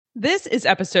This is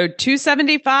episode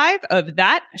 275 of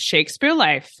That Shakespeare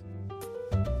Life.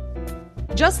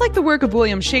 Just like the work of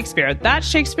William Shakespeare, That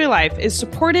Shakespeare Life is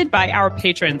supported by our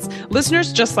patrons.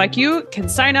 Listeners just like you can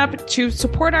sign up to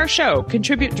support our show,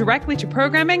 contribute directly to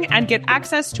programming, and get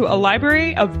access to a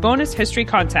library of bonus history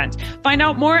content. Find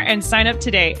out more and sign up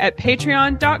today at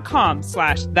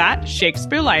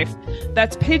patreon.com/thatshakespearelife.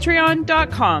 That's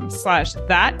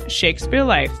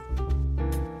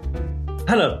patreon.com/thatshakespearelife.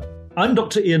 Hello, I'm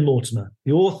Dr. Ian Mortimer,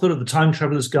 the author of The Time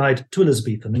Traveller's Guide to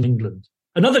Elizabethan England.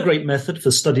 Another great method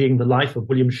for studying the life of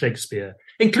William Shakespeare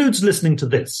includes listening to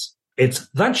this. It's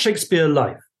That Shakespeare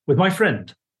Life with my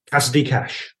friend, Cassidy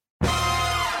Cash.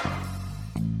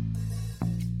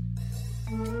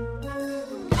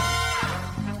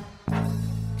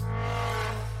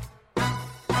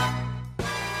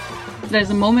 There's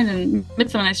a moment in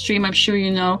Midsummer Night's Dream, I'm sure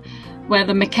you know, where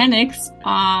the mechanics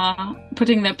are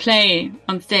putting their play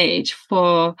on stage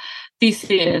for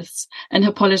Theseus and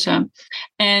Hippolyta.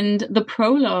 And the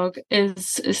prologue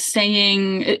is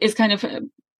kind of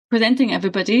presenting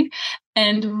everybody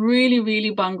and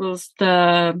really bungles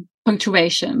the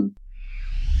punctuation.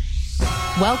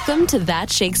 Welcome to That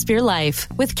Shakespeare Life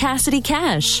with Cassidy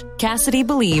Cash. Cassidy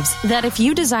believes that if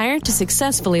you desire to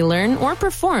successfully learn or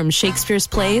perform Shakespeare's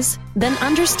plays, then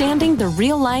understanding the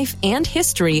real life and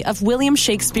history of William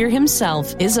Shakespeare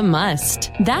himself is a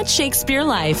must. That Shakespeare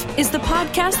Life is the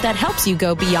podcast that helps you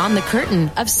go beyond the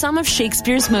curtain of some of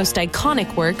Shakespeare's most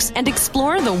iconic works and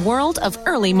explore the world of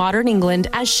early modern England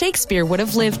as Shakespeare would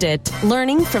have lived it,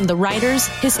 learning from the writers,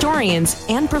 historians,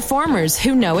 and performers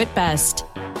who know it best.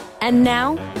 And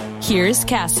now, here's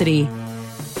Cassidy.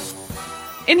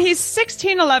 In his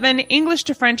 1611 English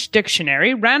to French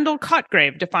dictionary, Randall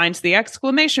Cotgrave defines the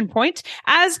exclamation point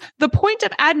as the point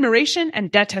of admiration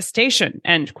and detestation,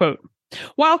 end quote.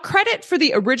 While credit for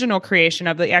the original creation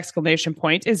of the exclamation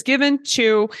point is given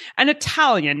to an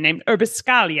Italian named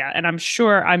Urbiscalia, and I'm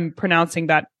sure I'm pronouncing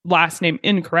that last name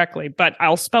incorrectly, but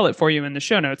I'll spell it for you in the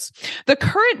show notes. The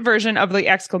current version of the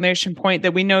exclamation point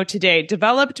that we know today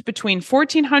developed between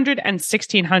 1400 and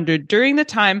 1600 during the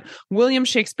time William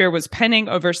Shakespeare was penning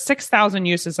over 6,000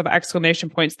 uses of exclamation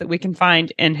points that we can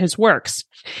find in his works.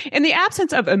 In the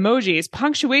absence of emojis,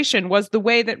 punctuation was the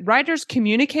way that writers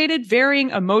communicated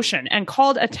varying emotion and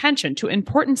called attention to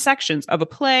important sections of a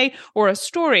play or a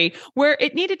story where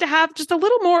it needed to have just a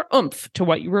little more oomph to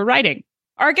what you were writing.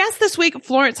 Our guest this week,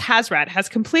 Florence Hasrat, has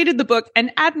completed the book An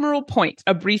Admiral Point,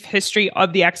 A Brief History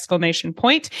of the Exclamation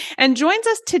Point, and joins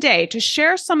us today to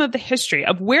share some of the history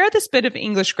of where this bit of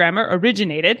English grammar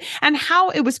originated and how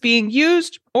it was being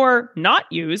used or not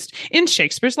used in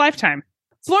Shakespeare's lifetime.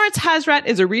 Florence Hasrat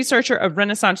is a researcher of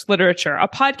Renaissance literature, a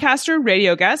podcaster,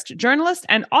 radio guest, journalist,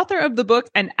 and author of the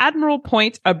book An Admiral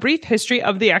Point, A Brief History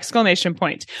of the Exclamation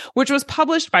Point, which was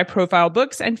published by Profile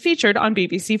Books and featured on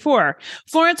BBC4.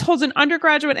 Florence holds an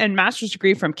undergraduate and master's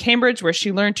degree from Cambridge, where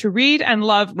she learned to read and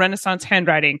love Renaissance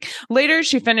handwriting. Later,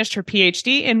 she finished her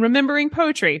PhD in remembering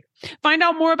poetry. Find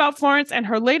out more about Florence and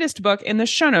her latest book in the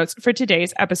show notes for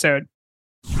today's episode.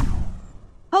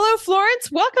 Hello,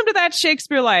 Florence. Welcome to That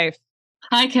Shakespeare Life.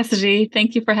 Hi, Cassidy.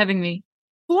 Thank you for having me.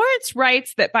 Florence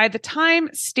writes that by the time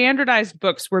standardized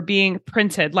books were being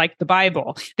printed, like the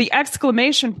Bible, the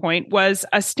exclamation point was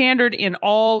a standard in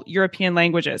all European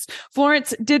languages.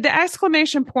 Florence, did the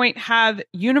exclamation point have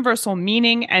universal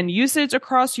meaning and usage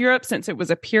across Europe since it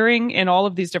was appearing in all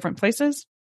of these different places?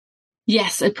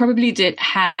 Yes, it probably did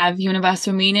have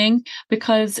universal meaning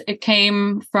because it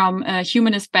came from a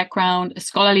humanist background, a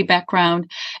scholarly background,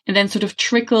 and then sort of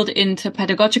trickled into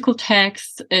pedagogical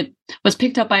texts. It was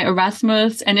picked up by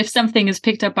Erasmus. And if something is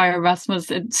picked up by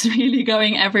Erasmus, it's really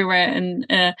going everywhere and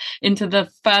into the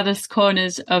furthest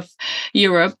corners of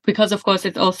Europe, because of course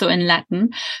it's also in Latin.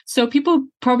 So people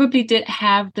probably did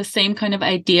have the same kind of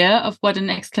idea of what an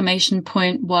exclamation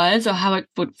point was or how it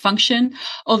would function,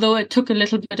 although it took a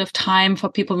little bit of time for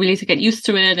people really to get used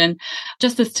to it. And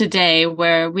just as today,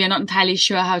 where we are not entirely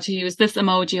sure how to use this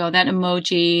emoji or that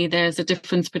emoji, there's a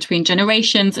difference between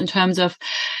generations in terms of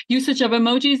usage of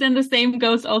emojis, and the same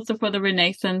goes also for the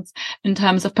Renaissance in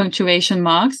terms of punctuation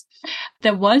marks.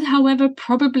 There was, however,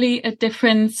 probably a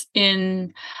difference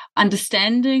in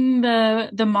understanding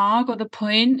the mark or the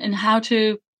point and how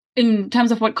to, in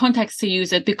terms of what context to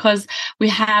use it, because we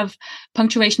have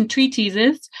punctuation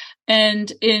treatises.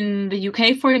 And in the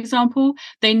UK, for example,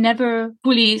 they never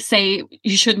fully say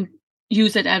you shouldn't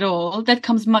use it at all. That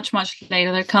comes much, much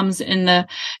later. That comes in the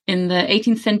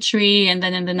 18th century, and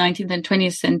then in the 19th and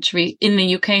 20th century in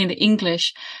the UK, in the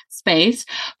English space.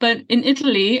 But in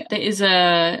Italy, there is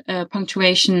a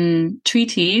punctuation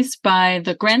treatise by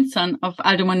the grandson of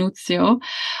Aldo Manuzio.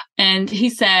 And he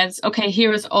says, okay,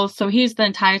 here's the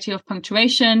entirety of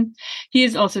punctuation.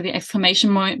 Here's also the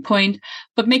exclamation point,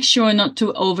 but make sure not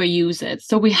to overuse it.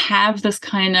 So we have this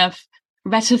kind of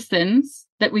reticence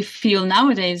that we feel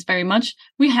nowadays very much.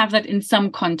 We have that in some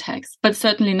context, but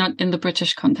certainly not in the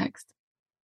British context.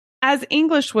 As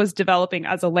English was developing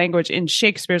as a language in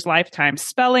Shakespeare's lifetime,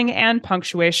 spelling and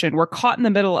punctuation were caught in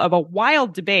the middle of a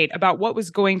wild debate about what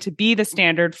was going to be the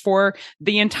standard for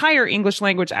the entire English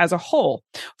language as a whole.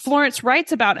 Florence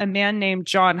writes about a man named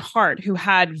John Hart who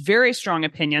had very strong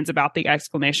opinions about the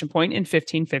exclamation point in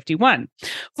 1551.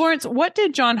 Florence, what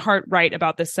did John Hart write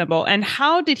about this symbol, and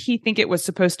how did he think it was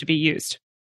supposed to be used?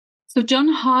 So John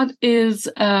Hart is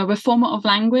a reformer of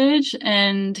language,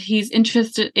 and he's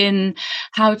interested in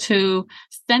how to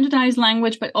standardize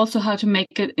language, but also how to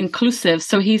make it inclusive.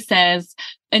 So he says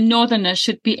a northerner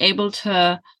should be able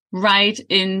to write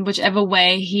in whichever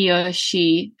way he or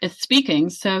she is speaking.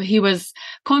 So he was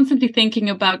constantly thinking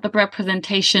about the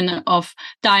representation of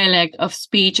dialect, of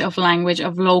speech, of language,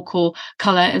 of local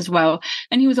color as well.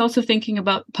 And he was also thinking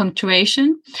about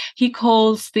punctuation. He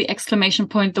calls the exclamation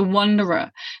point the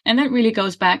wanderer. And that really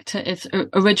goes back to its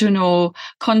original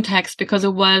context, because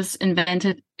it was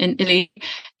invented in Italy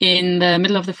in the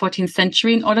middle of the 14th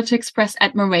century in order to express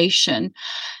admiration.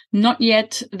 Not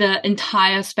yet the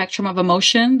entire spectrum of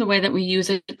emotion, the way that we use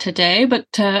it today, but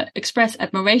to express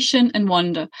admiration and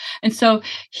wonder. And so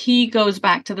he goes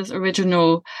back to this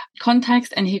original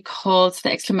context, and he calls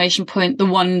the exclamation point the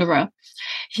wanderer.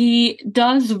 He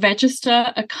does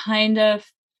register a kind of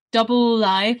double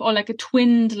life, or like a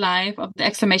twinned life of the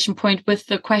exclamation point with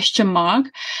the question mark,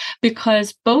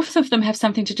 because both of them have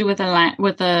something to do with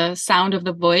the sound of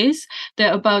the voice.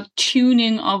 They're about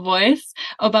tuning our voice,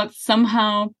 about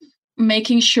somehow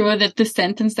making sure that the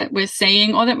sentence that we're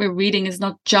saying or that we're reading is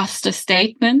not just a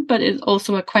statement, but is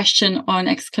also a question or an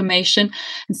exclamation.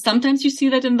 And sometimes you see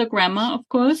that in the grammar, of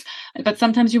course, but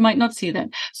sometimes you might not see that.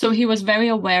 So he was very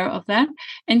aware of that.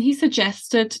 And he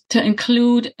suggested to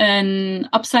include an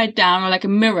upside down, or like a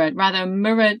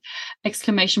mirrored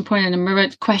exclamation point and a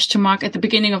mirrored question mark at the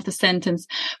beginning of the sentence,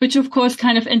 which of course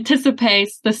kind of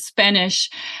anticipates the Spanish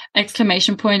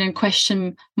exclamation point and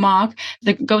question mark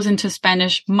that goes into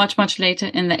Spanish much later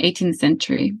in the 18th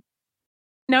century.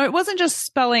 Now, it wasn't just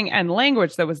spelling and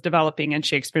language that was developing in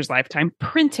Shakespeare's lifetime.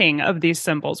 Printing of these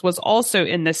symbols was also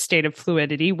in this state of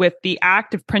fluidity, with the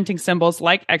act of printing symbols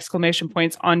like exclamation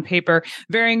points on paper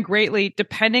varying greatly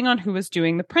depending on who was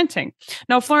doing the printing.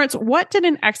 Now, Florence, what did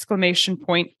an exclamation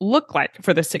point look like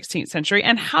for the 16th century,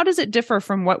 and how does it differ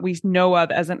from what we know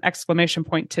of as an exclamation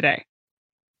point today?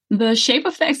 The shape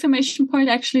of the exclamation point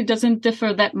actually doesn't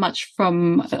differ that much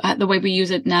from the way we use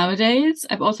it nowadays.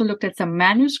 I've also looked at some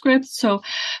manuscripts. So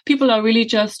people are really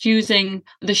just using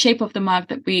the shape of the mark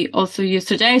that we also use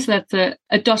today. So that's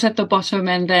a dot at the bottom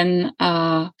and then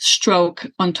a stroke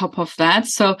on top of that.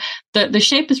 So the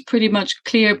shape is pretty much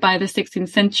clear by the 16th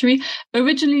century.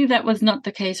 Originally, that was not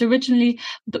the case. Originally,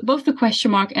 both the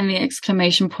question mark and the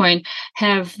exclamation point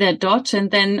have their dot and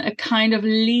then a kind of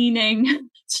leaning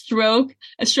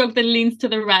a stroke that leans to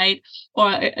the right,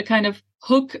 or a kind of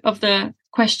hook of the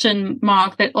question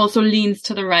mark that also leans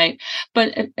to the right.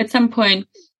 But at some point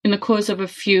in the course of a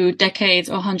few decades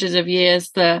or hundreds of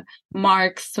years, the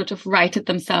marks sort of righted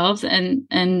themselves and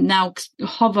now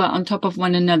hover on top of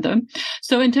one another.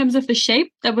 So in terms of the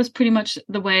shape, that was pretty much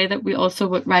the way that we also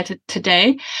would write it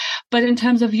today. But in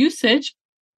terms of usage,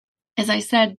 as I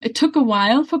said, it took a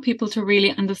while for people to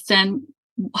really understand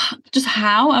just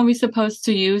how are we supposed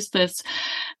to use this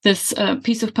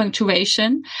piece of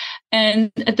punctuation.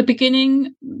 And at the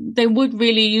beginning, they would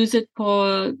really use it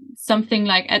for something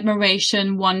like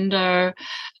admiration, wonder,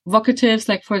 vocatives,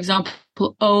 like, for example,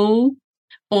 oh,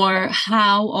 or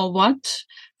how, or what,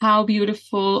 how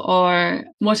beautiful, or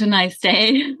what a nice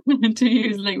day, to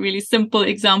use like really simple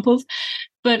examples.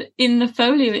 But in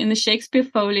the Shakespeare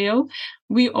folio,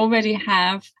 we already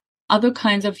have other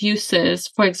kinds of uses.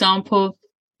 For example,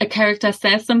 a character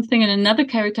says something and another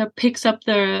character picks up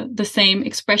the same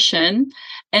expression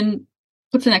and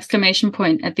puts an exclamation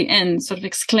point at the end, sort of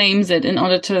exclaims it in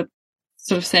order to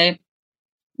sort of say,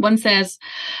 one says,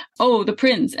 oh, the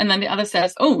prince, and then the other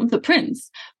says, oh, the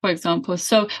prince, for example.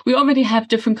 So we already have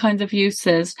different kinds of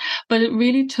uses, but it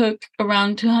really took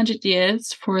around 200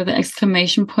 years for the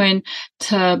exclamation point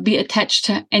to be attached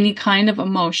to any kind of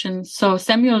emotion. So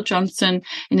Samuel Johnson,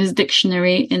 in his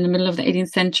dictionary in the middle of the 18th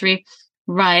century,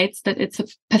 writes that it's a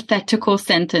pathetical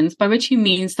sentence, by which he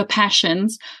means the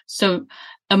passions. So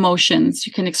emotions,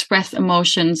 you can express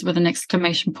emotions with an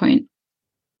exclamation point.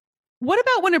 What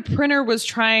about when a printer was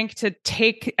trying to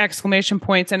take exclamation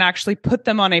points and actually put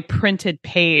them on a printed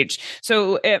page?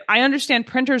 So I understand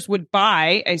printers would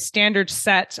buy a standard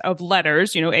set of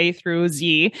letters, A through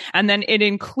Z, and then it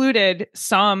included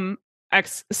some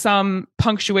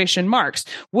punctuation marks.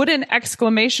 Would an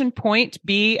exclamation point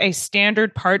be a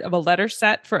standard part of a letter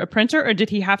set for a printer, or did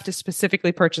he have to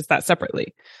specifically purchase that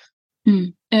separately?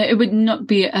 It would not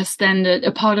be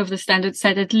a part of the standard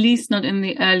set, at least not in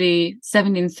the early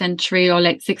 17th century or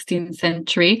late 16th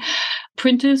century.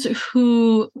 Printers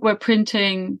who were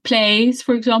printing plays,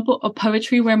 for example, or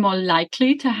poetry were more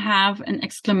likely to have an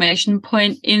exclamation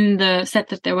point in the set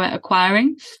that they were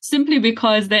acquiring, simply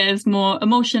because there's more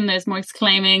emotion, there's more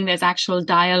exclaiming, there's actual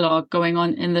dialogue going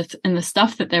on in the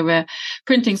stuff that they were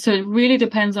printing. So it really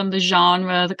depends on the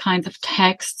genre, the kinds of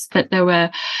texts that they were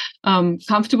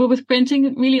comfortable with printing.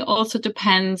 It really also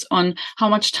depends on how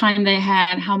much time they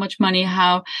had, how much money,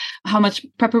 how much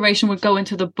preparation would go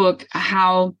into the book,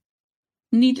 how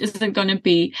neat is it going to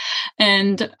be,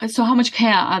 and so how much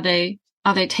care are they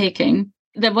taking.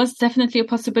 There was definitely a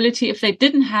possibility, if they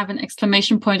didn't have an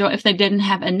exclamation point, or if they didn't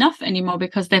have enough anymore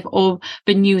because they've all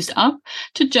been used up,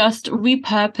 to just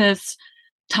repurpose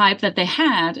type that they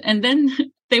had, and then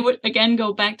they would again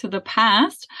go back to the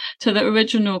past, to the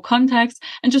original context,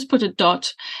 and just put a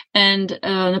dot and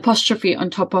an apostrophe on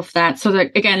top of that. So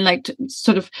that, again, like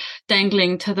sort of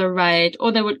dangling to the right,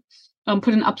 or they would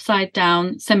put an upside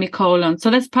down semicolon. So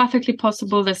that's perfectly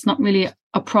possible. There's not really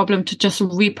a problem to just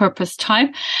repurpose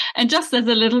type. And just as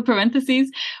a little parenthesis,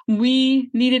 we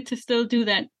needed to still do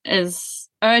that as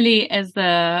early as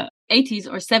the 80s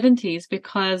or 70s,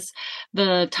 because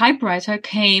the typewriter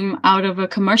came out of a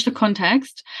commercial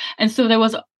context. And so there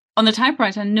was on the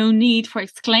typewriter no need for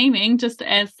exclaiming, just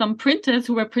as some printers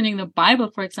who were printing the Bible,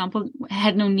 for example,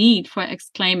 had no need for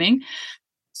exclaiming.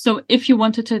 So if you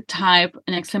wanted to type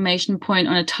an exclamation point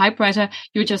on a typewriter,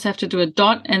 you would just have to do a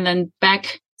dot and then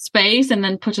backspace and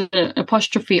then put an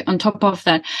apostrophe on top of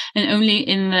that. And only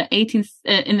in the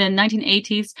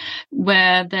 1980s,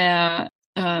 where there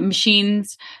are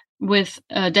machines with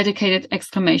a dedicated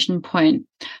exclamation point.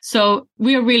 So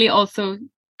we are really also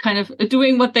kind of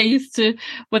doing what they used to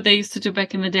do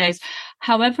back in the days.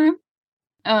 However,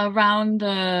 around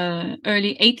the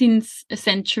early 18th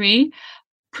century,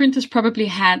 printers probably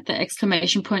had the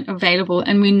exclamation point available.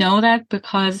 And we know that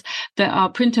because there are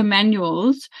printer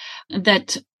manuals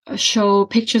that show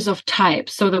pictures of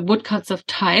types, so the woodcuts of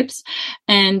types,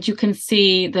 and you can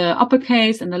see the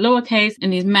uppercase and the lowercase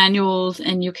in these manuals,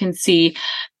 and you can see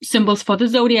symbols for the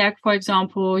zodiac, for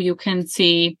example. You can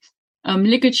see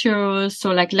ligatures,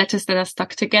 so like letters that are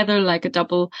stuck together, like a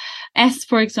double S,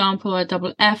 for example, or a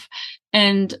double F,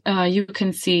 and you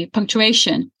can see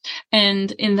punctuation.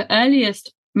 And in the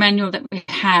earliest manual that we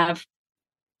have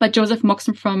by Joseph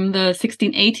Moxon from the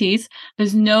 1680s,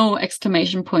 there's no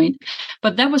exclamation point.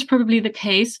 But that was probably the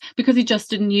case because he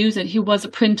just didn't use it. He was a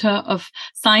printer of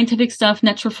scientific stuff,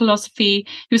 natural philosophy.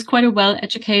 He was quite a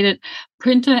well-educated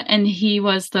printer, and he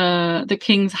was the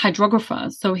king's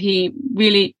hydrographer. So he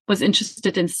really was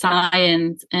interested in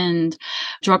science and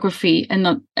geography, and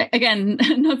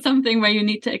not something where you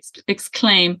need to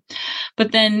exclaim.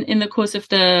 But then in the course of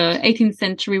the 18th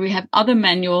century, we have other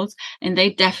manuals, and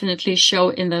they definitely show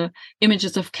in the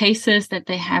images of cases that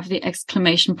they have the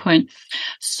exclamation point.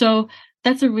 So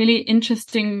that's a really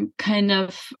interesting kind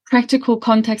of practical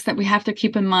context that we have to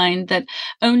keep in mind, that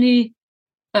only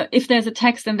if there's a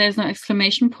text and there's no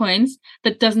exclamation points,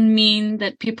 that doesn't mean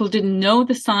that people didn't know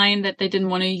the sign, that they didn't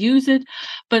want to use it,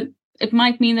 but it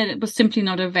might mean that it was simply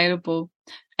not available.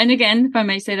 And again, if I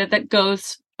may say that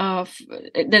goes,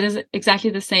 that is exactly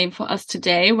the same for us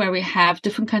today, where we have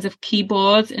different kinds of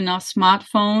keyboards in our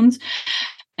smartphones,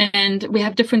 and we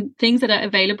have different things that are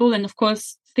available. And of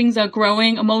course, things are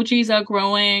growing, emojis are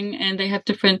growing, and they have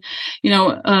different,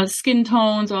 skin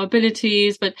tones or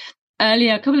abilities. But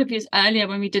earlier, a couple of years earlier,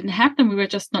 when we didn't have them, we were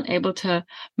just not able to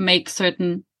make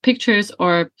certain pictures.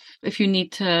 Or if you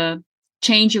need to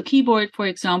change your keyboard, for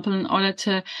example, in order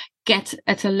to get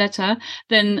at a letter,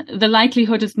 then the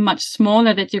likelihood is much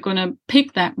smaller that you're going to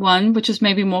pick that one, which is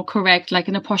maybe more correct, like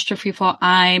an apostrophe for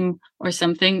I'm or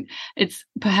something. It's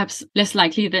perhaps less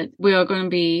likely that we are going to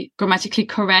be grammatically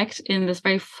correct in this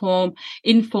very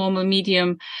informal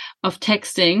medium of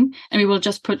texting, and we will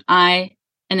just put I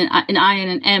and an I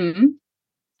and an M.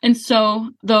 And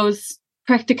so those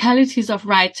practicalities of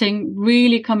writing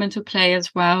really come into play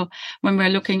as well when we're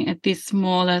looking at these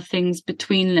smaller things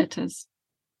between letters.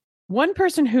 One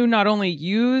person who not only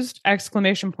used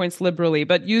exclamation points liberally,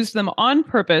 but used them on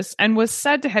purpose and was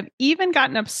said to have even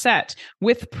gotten upset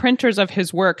with printers of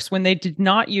his works when they did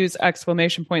not use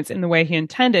exclamation points in the way he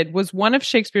intended was one of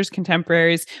Shakespeare's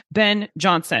contemporaries, Ben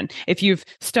Jonson. If you've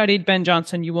studied Ben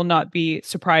Jonson, you will not be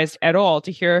surprised at all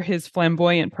to hear his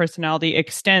flamboyant personality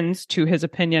extends to his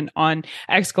opinion on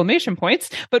exclamation points.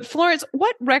 But Florence,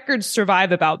 what records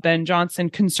survive about Ben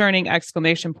Jonson concerning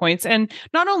exclamation points? And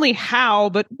not only how,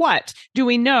 but what do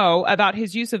we know about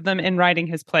his use of them in writing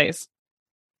his plays?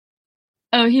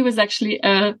 Oh, he was actually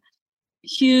a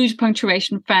huge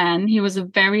punctuation fan. He was a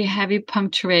very heavy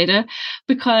punctuator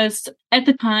because at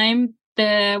the time,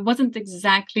 there wasn't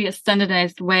exactly a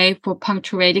standardized way for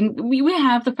punctuating. We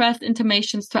have the first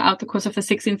intimations throughout the course of the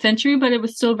 16th century, but it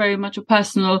was still very much a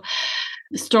personal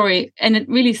story. And it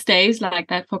really stays like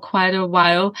that for quite a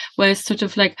while, where it's sort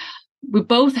of like we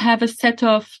both have a set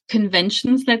of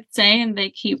conventions, let's say, and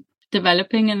they keep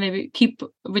developing and they keep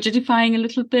rigidifying a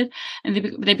little bit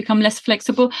and they become less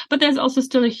flexible. But there's also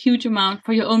still a huge amount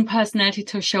for your own personality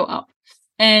to show up.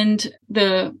 And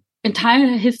the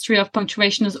entire history of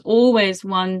punctuation is always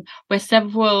one where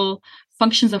several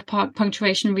functions of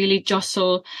punctuation really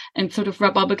jostle and sort of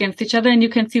rub up against each other. And you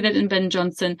can see that in Ben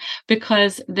Jonson,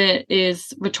 because there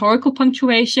is rhetorical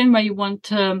punctuation where you want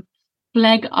to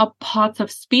flag up parts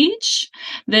of speech.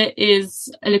 There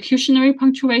is elocutionary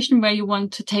punctuation where you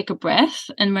want to take a breath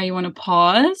and where you want to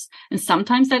pause. And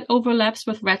sometimes that overlaps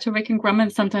with rhetoric and grammar,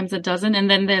 and sometimes it doesn't.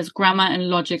 And then there's grammar and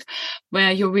logic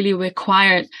where you're really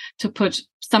required to put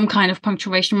some kind of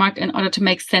punctuation mark in order to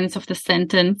make sense of the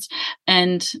sentence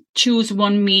and choose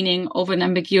one meaning over an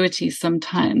ambiguity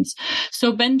sometimes.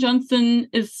 So Ben Jonson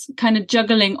is kind of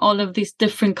juggling all of these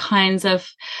different kinds of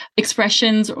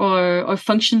expressions or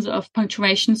functions of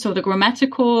punctuation. So the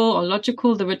grammatical or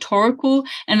logical, the rhetorical,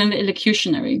 and then the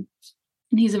elocutionary.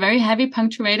 And he's a very heavy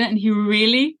punctuator, and he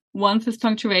really wants his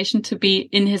punctuation to be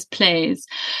in his plays.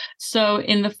 So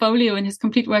in the folio, in his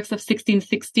complete works of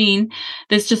 1616,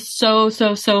 there's just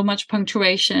so much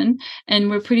punctuation. And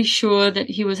we're pretty sure that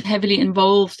he was heavily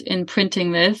involved in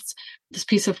printing this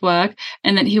piece of work,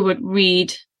 and that he would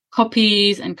read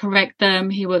copies and correct them.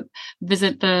 He would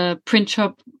visit the print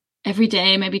shop every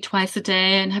day, maybe twice a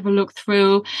day, and have a look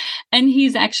through. And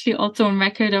he's actually also on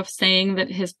record of saying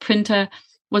that his printer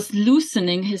was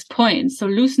loosening his points, so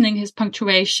loosening his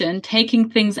punctuation, taking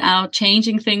things out,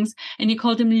 changing things, and he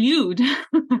called him lewd.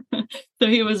 So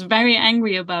he was very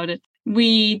angry about it.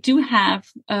 We do have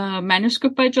a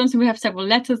manuscript by Jonson. We have several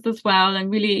letters as well, and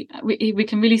really, we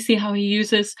can really see how he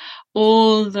uses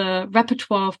all the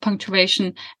repertoire of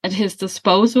punctuation at his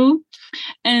disposal.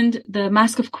 And the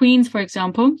Masque of Queens, for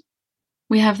example,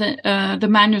 we have the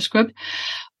manuscript.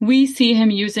 We see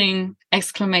him using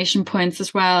exclamation points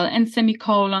as well, and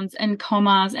semicolons and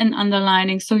commas and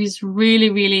underlining. So he's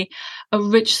really, really a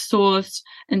rich source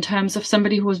in terms of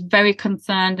somebody who was very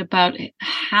concerned about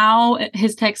how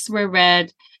his texts were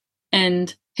read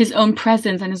and his own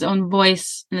presence and his own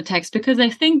voice in the text. Because I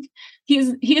think he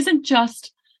isn't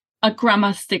just a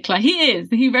grammar stickler.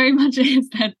 He very much is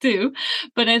that too.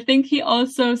 But I think he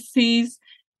also sees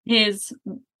his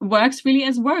works really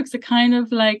as works, a kind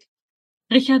of like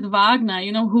Richard Wagner,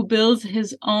 who builds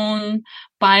his own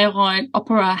Bayreuth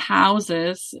opera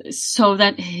houses so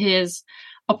that his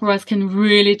operas can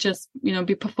really just,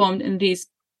 be performed in these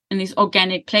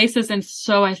organic places. And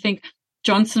so I think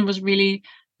Jonson was really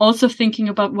also thinking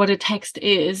about what a text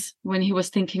is when he was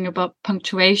thinking about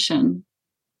punctuation.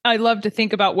 I love to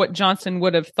think about what Jonson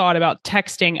would have thought about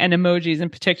texting and emojis in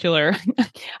particular.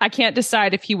 I can't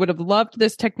decide if he would have loved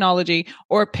this technology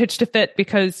or pitched a fit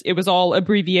because it was all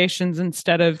abbreviations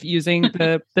instead of using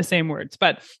the same words.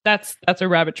 But that's a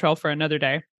rabbit trail for another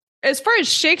day. As far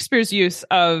as Shakespeare's use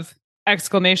of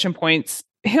exclamation points,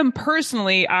 him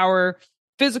personally, our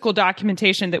physical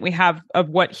documentation that we have of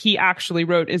what he actually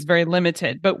wrote is very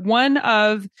limited. But one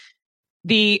of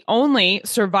the only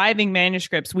surviving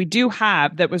manuscripts we do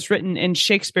have that was written in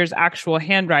Shakespeare's actual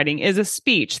handwriting is a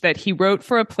speech that he wrote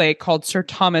for a play called Sir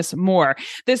Thomas More.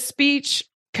 This speech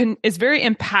is very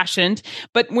impassioned,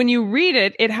 but when you read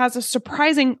it, it has a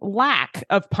surprising lack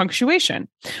of punctuation.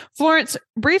 Florence,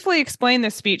 briefly explain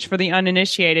this speech for the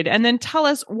uninitiated, and then tell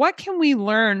us what can we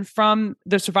learn from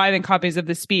the surviving copies of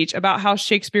the speech about how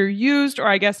Shakespeare used, or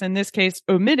I guess in this case,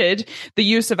 omitted, the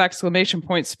use of exclamation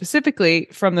points specifically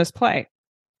from this play.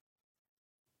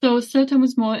 So Sir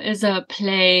Thomas More is a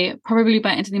play probably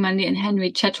by Anthony Munday and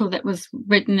Henry Chettle that was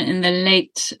written in the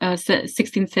late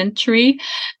 16th century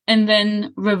and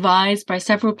then revised by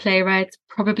several playwrights,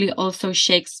 probably also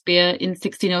Shakespeare in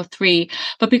 1603.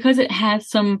 But because it has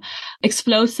some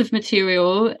explosive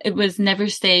material, it was never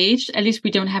staged. At least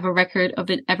we don't have a record of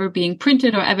it ever being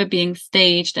printed or ever being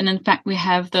staged. And in fact, we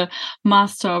have the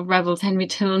Master of Revels, Henry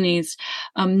Tilney's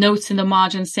notes in the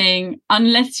margin saying,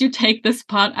 unless you take this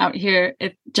part out here,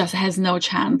 it just has no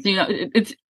chance. You know,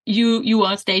 it's you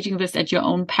are staging this at your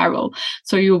own peril,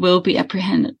 so you will be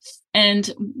apprehended. And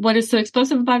what is so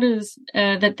explosive about it is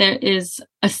that there is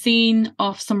a scene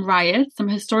of some riots, some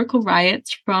historical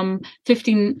riots from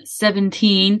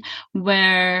 1517,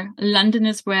 where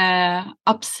Londoners were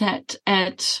upset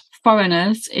at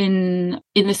foreigners in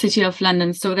the city of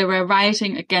London. So they were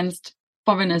rioting against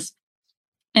foreigners.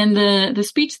 And the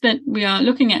speech that we are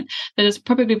looking at, that is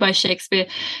probably by Shakespeare,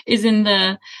 is in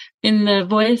the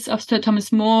voice of Sir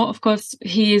Thomas More. Of course,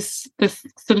 he is this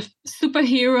sort of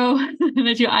superhero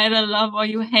that you either love or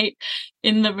you hate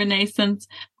in the Renaissance.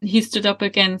 He stood up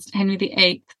against Henry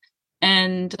VIII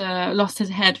and lost his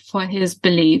head for his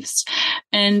beliefs.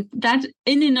 And that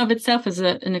in and of itself is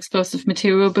an explosive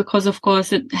material because, of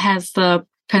course, it has the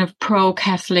kind of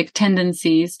pro-Catholic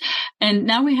tendencies. And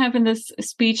now we have in this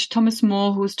speech Thomas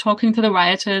More, who's talking to the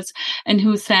rioters and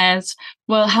who says,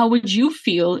 well, how would you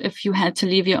feel if you had to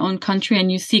leave your own country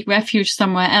and you seek refuge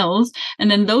somewhere else?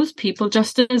 And then those people,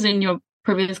 just as in your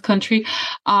previous country,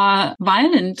 are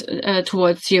violent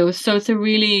towards you. So it's a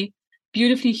really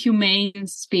beautifully humane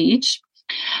speech.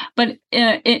 But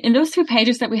in those 2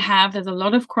 pages that we have, there's a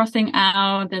lot of crossing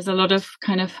out. There's a lot of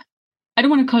kind of, I don't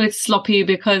want to call it sloppy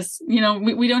because, you know,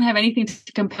 we don't have anything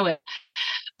to compare with.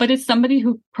 But it's somebody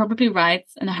who probably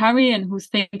writes in a hurry and who's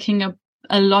thinking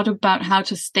a lot about how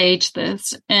to stage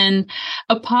this. And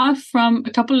apart from a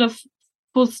couple of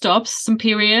full stops, some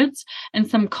periods and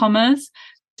some commas,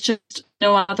 just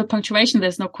no other punctuation.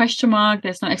 There's no question mark.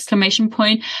 There's no exclamation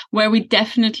point, where we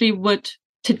definitely would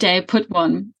today put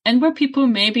one, and where people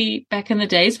maybe back in the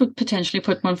days would potentially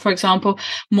put one. For example,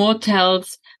 More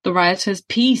tells the rioters,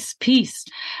 peace, peace.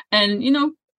 And, you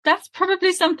know, that's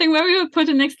probably something where we would put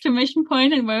an exclamation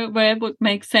point and where it would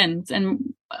make sense.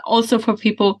 And also for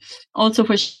people, also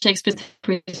for Shakespeare,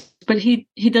 but he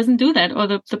doesn't do that, or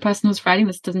the person who's writing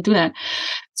this doesn't do that.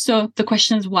 So the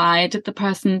question is, why did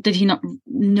he not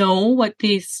know what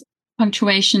these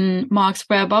punctuation marks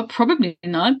were about? Probably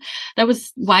not. That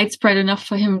was widespread enough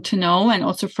for him to know, and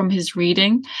also from his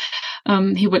reading,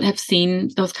 he would have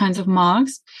seen those kinds of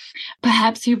marks.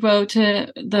 Perhaps he wrote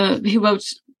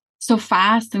so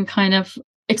fast and kind of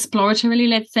exploratorily,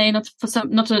 let's say,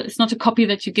 it's not a copy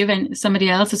that you give somebody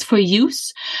else, it's for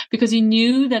use, because he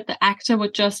knew that the actor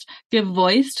would just give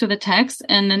voice to the text,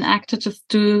 and an actor just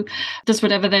does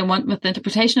whatever they want with the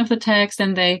interpretation of the text,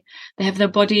 and they have their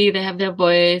body, they have their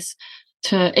voice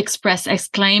to express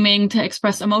exclaiming, to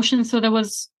express emotion. So there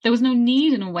was no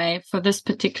need in a way for this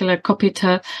particular copy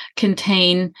to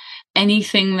contain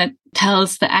anything that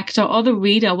tells the actor or the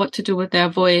reader what to do with their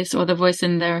voice or the voice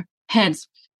in their heads.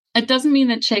 It doesn't mean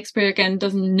that Shakespeare, again,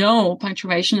 doesn't know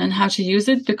punctuation and how to use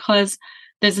it, because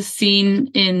there's a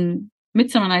scene in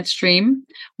Midsummer Night's Dream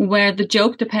where the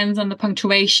joke depends on the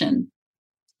punctuation.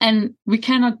 And we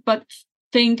cannot but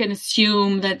think and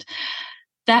assume that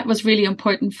that was really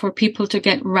important for people to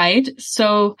get right.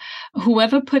 So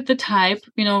whoever put the type,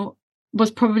 you know,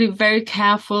 was probably very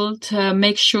careful to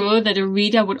make sure that a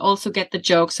reader would also get the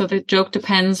joke. So the joke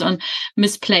depends on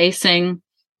misplacing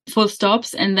full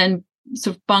stops and then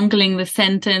sort of bungling the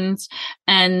sentence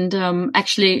and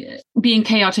actually being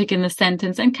chaotic in the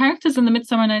sentence. And characters in the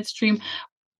Midsummer Night's Dream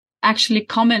actually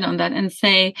comment on that and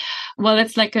say, well,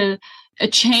 it's like a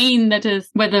chain that is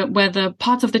where the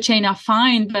parts of the chain are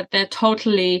fine, but they're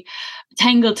totally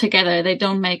tangled together. They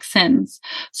don't make sense.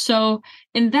 So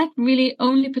in that really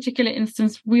only particular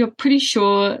instance, we are pretty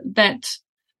sure that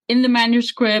in the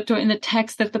manuscript or in the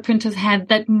text that the printers had,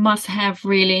 that must have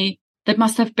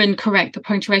been correct. The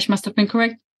punctuation must have been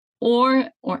correct,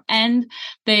 and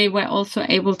they were also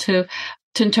able to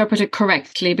interpret it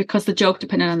correctly because the joke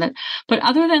depended on that. But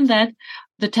other than that,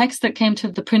 the text that came to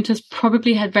the printers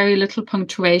probably had very little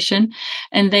punctuation,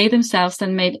 and they themselves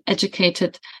then made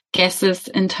educated guesses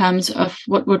in terms of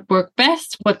what would work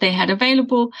best, what they had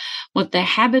available, what their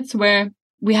habits were.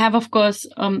 We have, of course,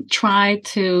 tried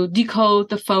to decode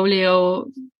the folio,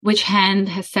 which hand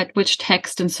has said which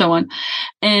text and so on.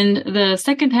 And the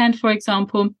second hand, for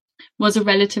example, was a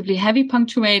relatively heavy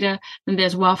punctuator. Then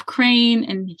there's Ralph Crane,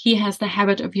 and he has the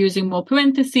habit of using more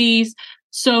parentheses.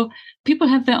 So people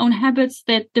have their own habits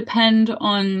that depend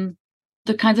on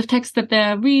the kinds of text that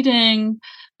they're reading,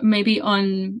 maybe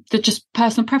on the just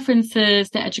personal preferences,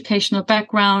 their educational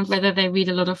background, whether they read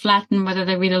a lot of Latin, whether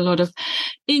they read a lot of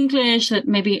English that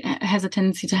maybe has a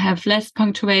tendency to have less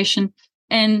punctuation.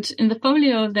 And in the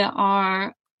folio, there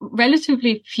are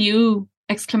relatively few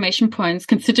exclamation points,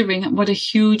 considering what a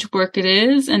huge work it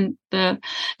is. And the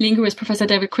linguist, Professor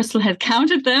David Crystal, had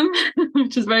counted them,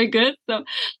 which is very good. So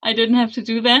I didn't have to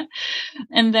do that.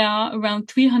 And there are around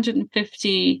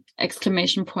 350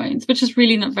 exclamation points, which is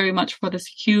really not very much for this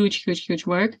huge, huge, huge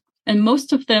work. And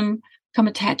most of them come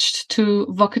attached to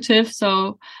vocative.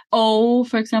 So, oh,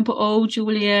 for example, oh,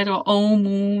 Juliet, or oh,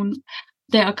 moon.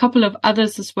 There are a couple of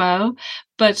others as well.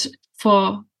 But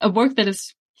for a work that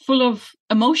is full of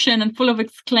emotion and full of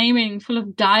exclaiming, full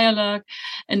of dialogue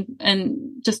and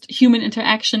just human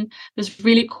interaction, there's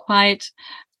really quite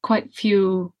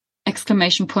few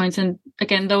exclamation points. And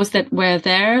again, those that were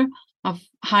there are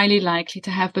highly likely to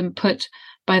have been put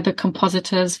by the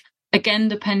compositors, again,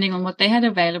 depending on what they had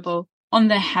available, on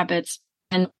their habits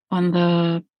and on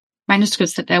the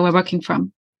manuscripts that they were working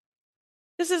from.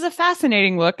 This is a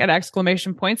fascinating look at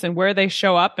exclamation points and where they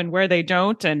show up and where they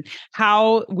don't, and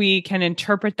how we can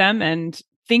interpret them and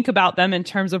think about them in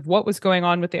terms of what was going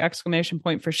on with the exclamation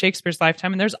point for Shakespeare's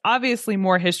lifetime. And there's obviously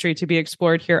more history to be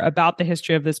explored here about the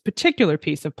history of this particular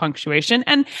piece of punctuation.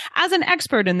 And as an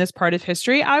expert in this part of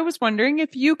history, I was wondering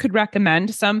if you could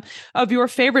recommend some of your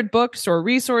favorite books or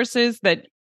resources that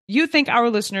you think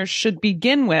our listeners should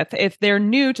begin with if they're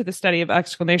new to the study of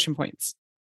exclamation points.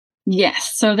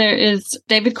 Yes. So there is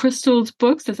David Crystal's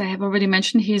books, as I have already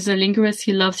mentioned. He's a linguist.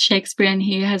 He loves Shakespeare, and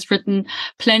he has written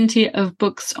plenty of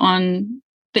books on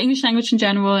the English language in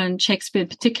general and Shakespeare in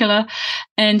particular.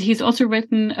 And he's also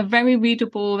written a very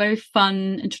readable, very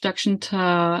fun introduction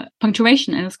to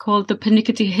punctuation, and it's called The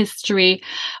Pernickety History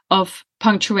of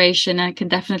Punctuation. I can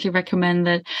definitely recommend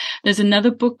that. There's another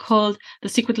book called The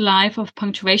Secret Life of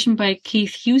Punctuation by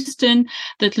Keith Houston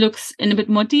that looks in a bit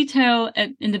more detail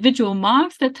at individual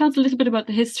marks, that tells a little bit about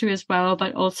the history as well,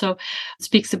 but also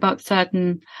speaks about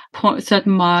certain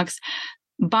marks,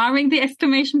 barring the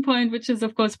exclamation point, which is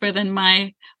of course where then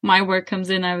my work comes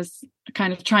in. I was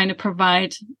kind of trying to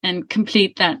provide and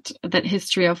complete that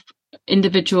history of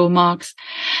individual marks.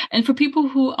 And for people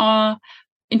who are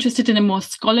interested in a more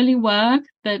scholarly work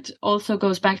that also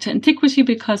goes back to antiquity,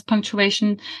 because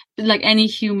punctuation, like any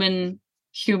human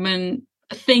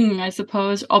thing, I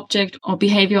suppose, object or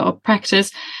behavior or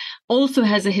practice, also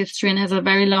has a history and has a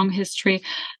very long history.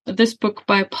 This book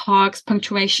by Parks,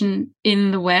 Punctuation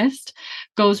in the West,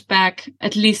 goes back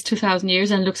at least 2,000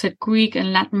 years and looks at Greek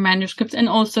and Latin manuscripts, and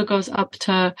also goes up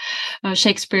to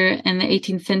Shakespeare in the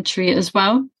 18th century as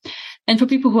well. And for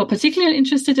people who are particularly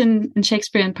interested in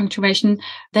Shakespeare and punctuation,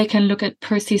 they can look at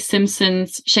Percy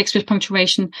Simpson's Shakespeare's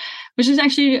Punctuation, which is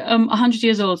actually 100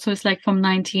 years old. So it's like from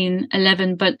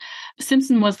 1911. But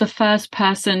Simpson was the first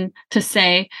person to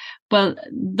say, well,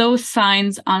 those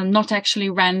signs are not actually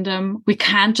random. We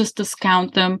can't just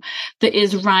discount them. There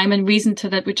is rhyme and reason to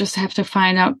that. We just have to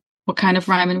find out what kind of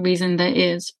rhyme and reason there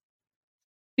is.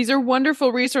 These are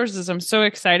wonderful resources. I'm so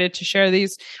excited to share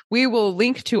these. We will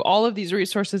link to all of these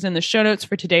resources in the show notes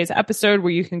for today's episode,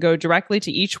 where you can go directly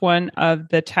to each one of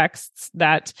the texts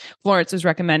that Florence is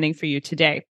recommending for you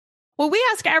today. Well, we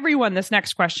ask everyone this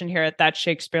next question here at That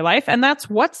Shakespeare Life, and that's,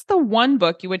 what's the one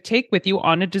book you would take with you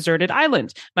on a deserted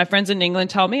island? My friends in England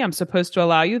tell me I'm supposed to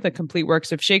allow you the complete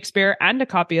works of Shakespeare and a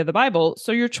copy of the Bible,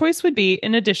 so your choice would be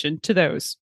in addition to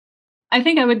those. I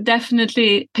think I would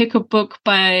definitely pick a book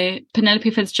by Penelope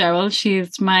Fitzgerald.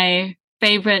 She's my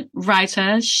favorite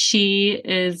writer. She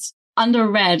is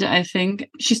underread, I think.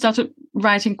 She started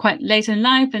writing quite late in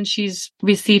life, and she's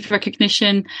received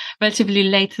recognition relatively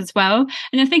late as well.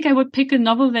 And I think I would pick a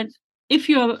novel that, if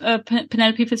you're a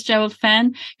Penelope Fitzgerald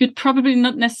fan, you'd probably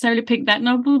not necessarily pick that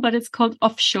novel, but it's called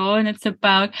Offshore, and it's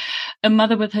about a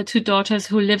mother with her two daughters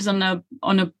who lives on a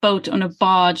boat, on a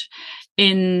barge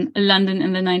in London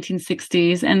in the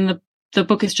 1960s. And the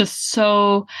book is just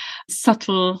so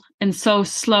subtle and so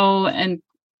slow, and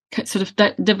sort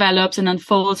of develops and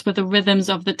unfolds with the rhythms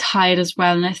of the tide as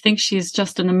well. And I think she's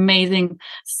just an amazing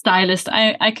stylist.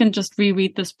 I can just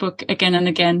reread this book again and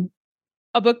again.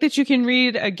 A book that you can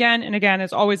read again and again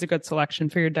is always a good selection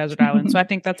for your desert island. So I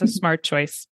think that's a smart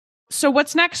choice. So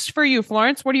what's next for you,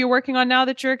 Florence? What are you working on now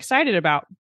that you're excited about?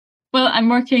 Well, I'm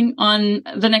working on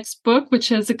the next book,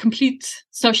 which is a complete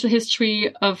social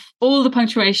history of all the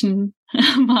punctuation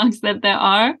marks that there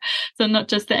are. So not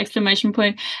just the exclamation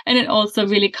point. And it also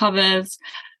really covers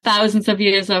thousands of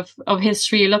years of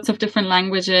history, lots of different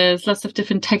languages, lots of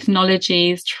different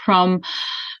technologies, from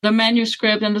the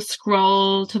manuscript and the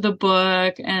scroll to the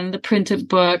book and the printed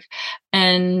book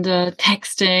and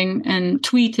texting and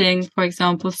tweeting, for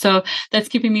example. So that's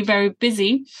keeping me very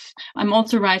busy. I'm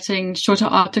also writing shorter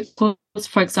articles.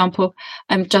 For example,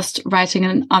 I'm just writing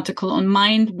an article on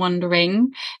mind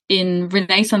wandering in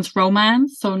Renaissance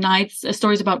romance. So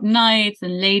stories about knights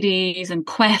and ladies and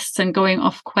quests and going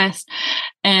off quest.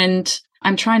 And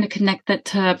I'm trying to connect that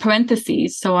to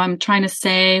parentheses. So I'm trying to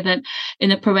say that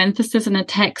in a parenthesis in a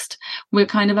text, we're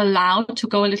kind of allowed to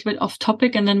go a little bit off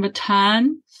topic and then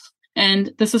return.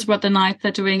 And this is what the knights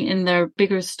are doing in their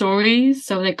bigger stories.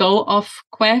 So they go off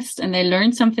quest and they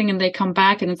learn something and they come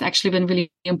back. And it's actually been really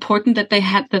important that they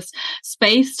had this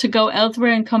space to go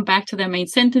elsewhere and come back to their main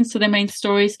sentence, to their main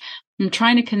stories. I'm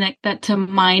trying to connect that to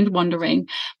mind wandering,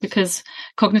 because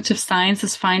cognitive science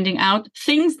is finding out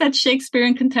things that Shakespeare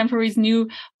and contemporaries knew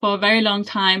for a very long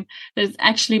time. That is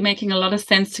actually making a lot of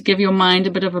sense to give your mind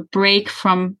a bit of a break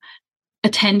from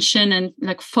attention and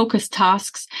like focus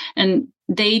tasks and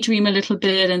daydream a little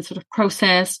bit and sort of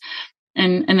process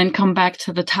and then come back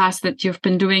to the task that you've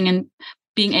been doing and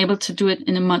being able to do it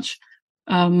in a much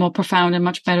more profound and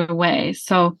much better way.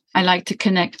 So I like to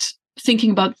connect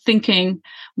thinking about thinking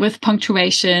with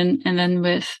punctuation and then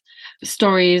with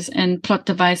stories and plot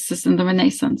devices in the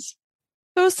Renaissance.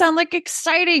 Those sound like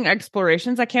exciting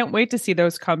explorations. I can't wait to see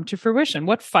those come to fruition.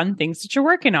 What fun things that you're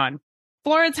working on.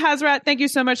 Florence Hasrat, thank you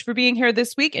so much for being here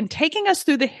this week and taking us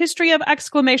through the history of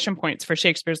exclamation points for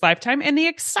Shakespeare's lifetime and the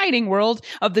exciting world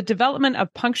of the development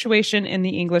of punctuation in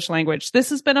the English language. This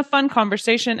has been a fun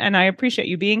conversation, and I appreciate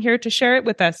you being here to share it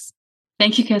with us.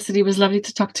 Thank you, Cassidy. It was lovely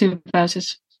to talk to you about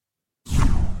it.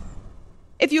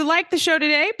 If you like the show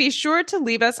today, be sure to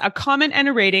leave us a comment and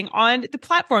a rating on the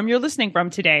platform you're listening from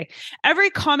today.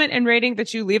 Every comment and rating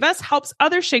that you leave us helps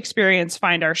other Shakespeareans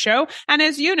find our show. And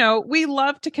as you know, we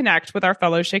love to connect with our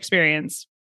fellow Shakespeareans.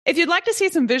 If you'd like to see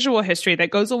some visual history that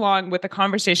goes along with the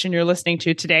conversation you're listening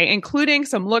to today, including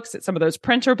some looks at some of those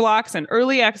printer blocks and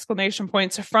early exclamation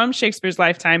points from Shakespeare's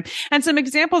lifetime, and some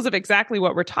examples of exactly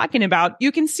what we're talking about,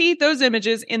 you can see those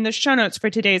images in the show notes for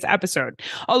today's episode.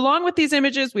 Along with these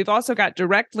images, we've also got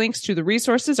direct links to the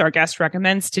resources our guest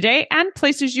recommends today and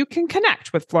places you can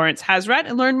connect with Florence Hasrat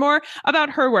and learn more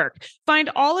about her work. Find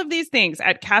all of these things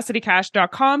at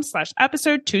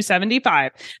CassidyCash.com/episode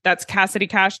 275. That's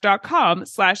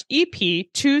CassidyCash.com/EP275.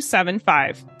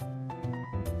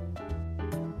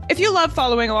 If you love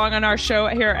following along on our show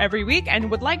here every week and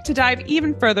would like to dive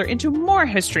even further into more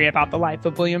history about the life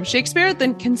of William Shakespeare,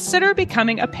 then consider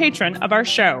becoming a patron of our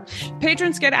show.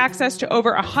 Patrons get access to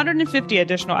over 150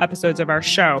 additional episodes of our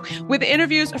show, with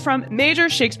interviews from major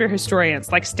Shakespeare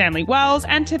historians like Stanley Wells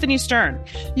and Tiffany Stern.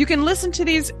 You can listen to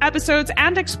these episodes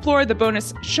and explore the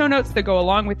bonus show notes that go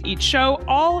along with each show,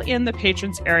 all in the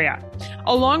patrons area.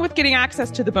 Along with getting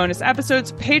access to the bonus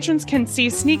episodes, patrons can see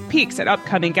sneak peeks at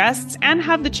upcoming guests and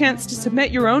have the chance to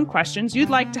submit your own questions you'd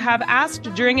like to have asked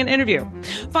during an interview.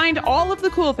 Find all of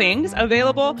the cool things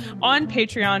available on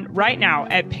Patreon right now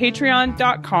at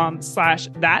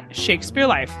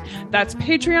patreon.com/thatshakespearelife. That's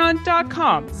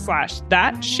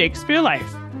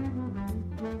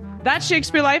patreon.com/thatshakespearelife. That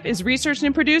Shakespeare Life is researched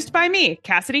and produced by me,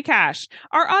 Cassidy Cash.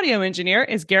 Our audio engineer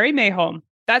is Gary Mayholm.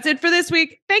 That's it for this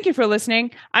week. Thank you for listening.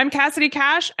 I'm Cassidy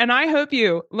Cash, and I hope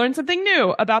you learned something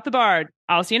new about the Bard.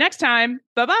 I'll see you next time.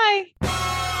 Bye-bye.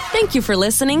 Thank you for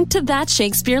listening to That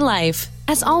Shakespeare Life.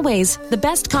 As always, the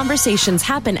best conversations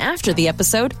happen after the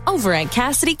episode over at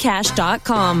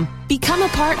CassidyCash.com. Become a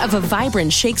part of a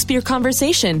vibrant Shakespeare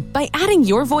conversation by adding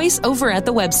your voice over at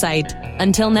the website.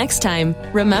 Until next time,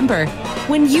 remember,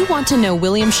 when you want to know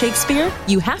William Shakespeare,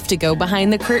 you have to go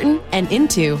behind the curtain and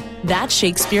into That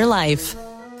Shakespeare Life.